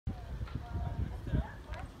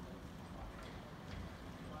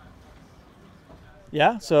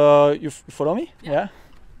Yeah, so you follow me? Yeah.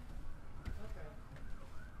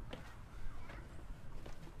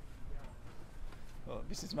 Oh,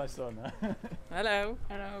 this is my son. Hello,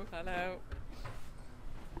 hello, hello.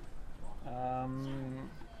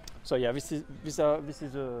 So yeah, this is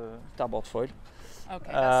a starboard foil.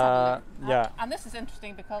 Okay, let's have a look. Yeah. And this is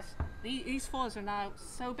interesting because these foils are now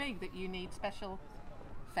so big that you need special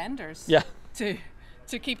fenders. Yeah.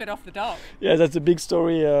 To keep it off the dock. Yeah, that's a big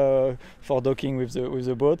story for docking with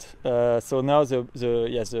the boat. So now the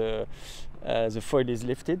foil is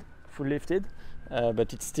lifted, full lifted,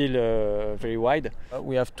 but it's still very wide.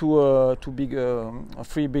 We have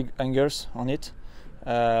three big hangers on it.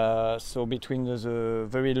 So between the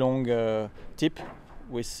very long tip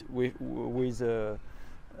with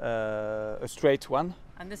a straight one.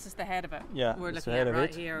 And this is the head of it. Yeah, we're it's looking the head at of right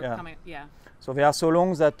it. here. Yeah. Coming, yeah. So they are so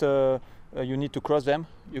long that you need to cross them.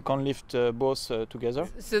 You can't lift both together.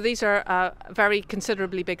 So these are very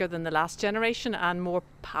considerably bigger than the last generation and more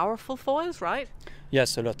powerful foils, right?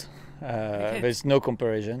 Yes, a lot. There's no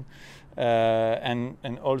comparison. And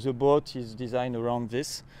all the boat is designed around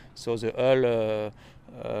this. So the hull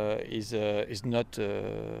is not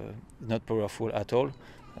powerful at all.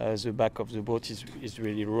 The back of the boat is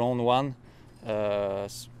really round one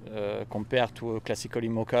compared to a classical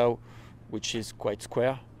IMOCA, which is quite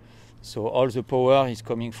square. So all the power is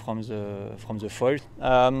coming from the foil.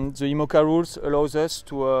 The IMOCA rules allows us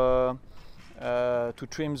to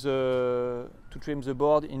trim the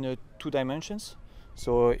board in 2 dimensions.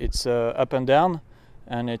 So it's up and down,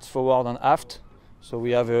 and it's forward and aft. So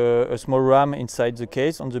we have a small ram inside the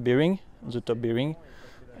case on the bearing, on the top bearing.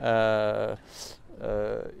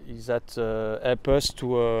 Is that help us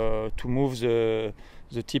to move the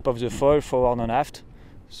tip of the foil forward and aft.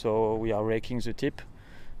 So we are raking the tip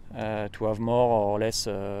to have more or less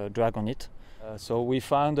drag on it. So we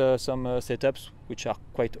found some setups which are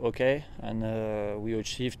quite okay, and we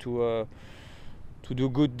achieved to do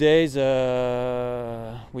good days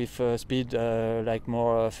with speed like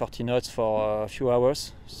more 30 knots for a few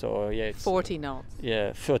hours. So yeah, it's 40 knots.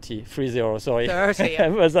 Yeah, 30, sorry. 30. Yeah.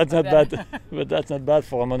 But that's not bad. But that's not bad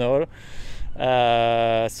for a monohull.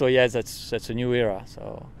 So yeah, that's a new era.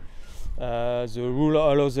 So the rule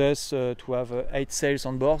allows us to have 8 sails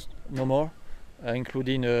on board, no more,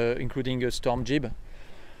 including a storm jib.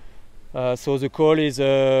 So the call is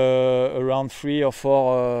around 3 or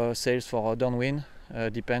 4 sails for downwind.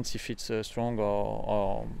 Depends if it's strong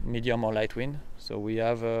or medium or light wind. So we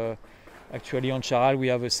have actually on Charal we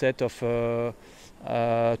have a set of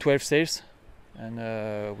 12 sails, and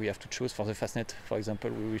we have to choose for the fastnet. For example,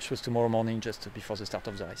 we will choose tomorrow morning just before the start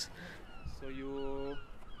of the race. So you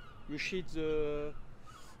sheet the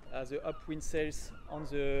upwind sails on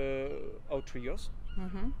the outriggers.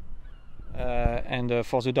 Mm-hmm. And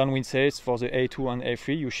for the downwind sails, for the A2 and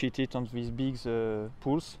A3, you sheet it on these big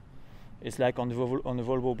pools. It's like on a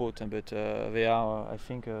Volvo boat, but they are, I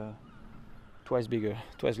think, twice bigger,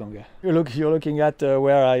 twice longer. You're looking at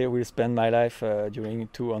where I will spend my life during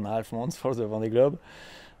 2.5 months for the Vendée Globe.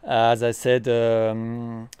 As I said,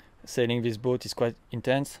 sailing this boat is quite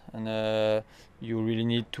intense, and you really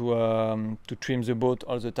need to trim the boat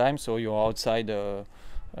all the time, so you're outside. I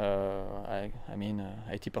mean,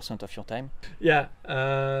 80% of your time. Yeah,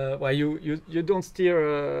 well, you don't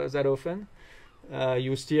steer that often.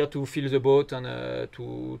 You steer to fill the boat and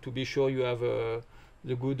to be sure you have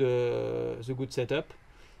the good setup,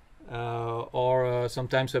 or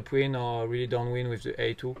sometimes upwind or really downwind with the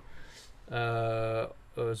A2.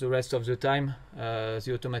 The rest of the time,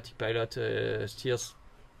 the automatic pilot steers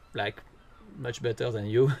like much better than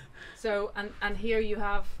you. So and here you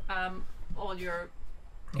have all your.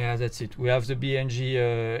 Yeah, that's it. We have the BNG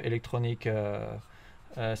electronic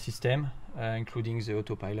system, including the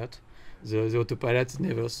autopilot. The autopilot is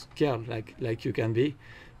never scared like you can be.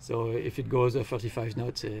 So if it goes 35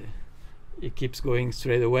 knots, it keeps going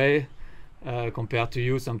straight away. Compared to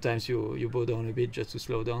you, sometimes you bow down a bit just to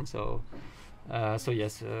slow down. So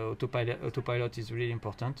yes, autopilot is really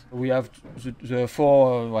important. We have the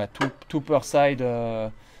four, two per side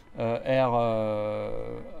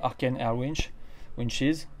Arcane air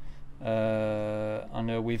winches,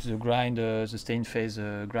 and with the grind, the stay in phase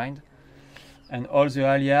grind. And all the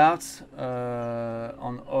halyards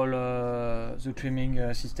on all the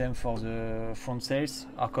trimming system for the front sails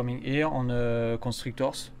are coming here on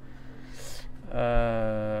constructors.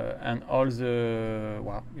 And all the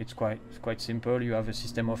it's quite simple. You have a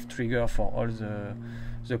system of trigger for all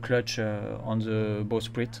the clutch on the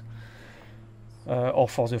bowsprit or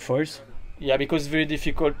for the foils. Yeah, because it's very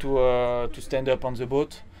difficult to stand up on the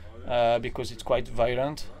boat because it's quite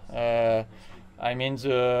violent. I mean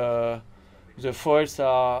the The foils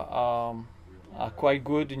are quite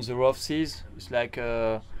good in the rough seas. It's like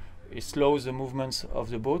it slows the movements of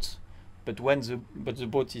the boats, but the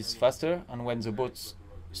boat is faster, and when the boat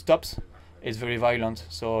stops, it's very violent.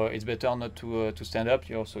 So it's better not to stand up.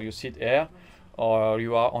 So you sit here, or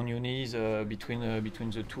you are on your knees between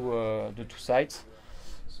the two sides.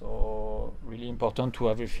 So really important to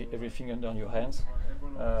have everything under your hands.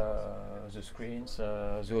 The screens,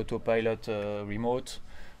 the autopilot remote,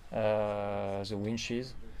 the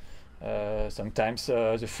winches, sometimes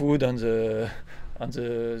the food and the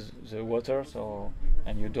water. So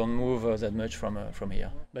and you don't move that much from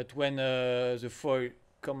here. But when the foil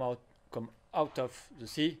come out of the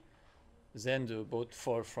sea, then the boat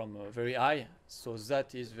falls from very high. So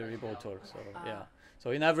that is very brutal. So yeah.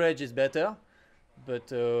 So in average, it's better.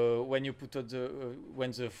 But when you put out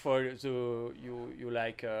when the foil, you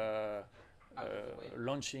like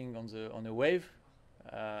launching on a wave,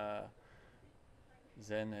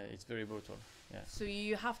 then it's very brutal. Yeah. So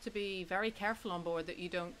you have to be very careful on board that you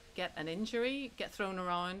don't get an injury, get thrown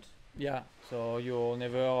around. Yeah. So you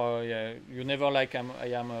never like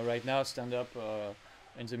I am right now stand up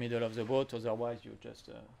in the middle of the boat. Otherwise, you just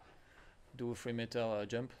do a 3-meter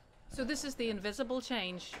jump. So this is the invisible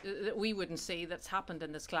change that we wouldn't see that's happened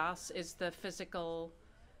in this class, is the physical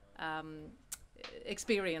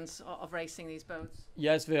experience of racing these boats.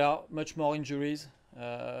 Yes, there are much more injuries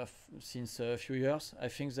since a few years. I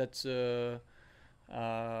think that's about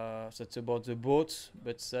the boats,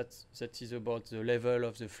 but that is about the level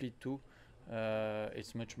of the fleet too.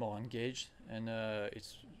 It's much more engaged, and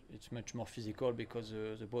it's much more physical because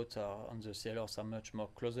the boats and the sailors are much more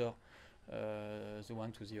closer. The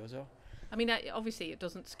one to the other. I mean, obviously it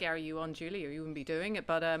doesn't scare you unduly, or you wouldn't be doing it,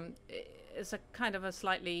 but it's a kind of a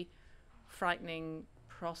slightly frightening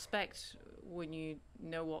prospect when you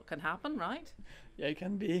know what can happen, right? Yeah, it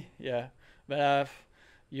can be, yeah. But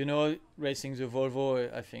racing the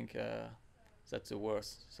Volvo, I think that's the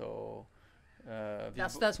worst. So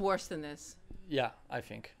that's worse than this. Yeah, I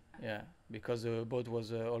think. Yeah, because the boat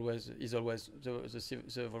was always the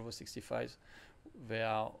Volvo 65s. They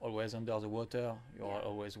are always under the water. You are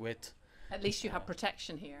always wet. At least you have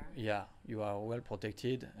protection here. Yeah, you are well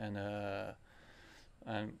protected, and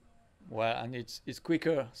it's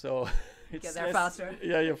quicker, so it's get there faster.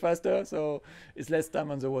 Yeah, you're faster, so it's less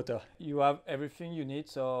time on the water. You have everything you need,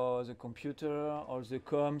 so the computer, all the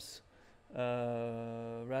comms,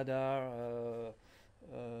 radar,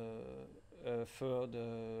 third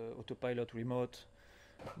autopilot remote,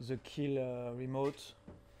 the kill remote.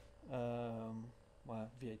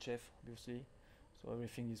 VHF obviously, so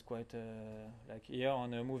everything is quite like here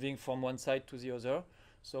on moving from one side to the other.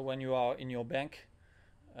 So when you are in your bank,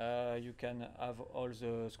 you can have all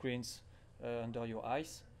the screens under your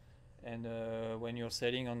eyes, and when you're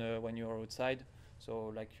sailing when you're outside,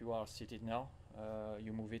 so like you are seated now,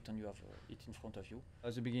 you move it and you have it in front of you.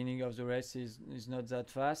 At the beginning of the race is not that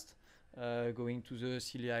fast. Going to the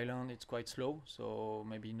Scilly Island, it's quite slow, so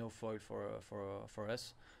maybe no foil for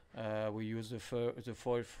us. We use the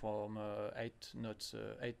foil from 8 knots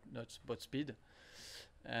boat speed,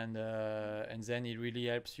 and then it really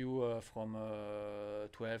helps you from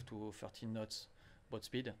 12 to 13 knots boat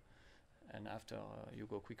speed, and after you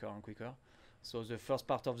go quicker and quicker. So the first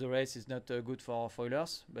part of the race is not good for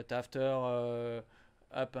foilers, but after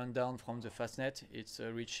up and down from the fastnet, it's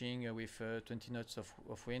reaching with 20 knots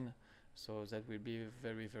of wind, so that will be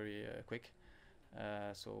very, very quick.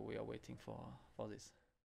 So we are waiting for this.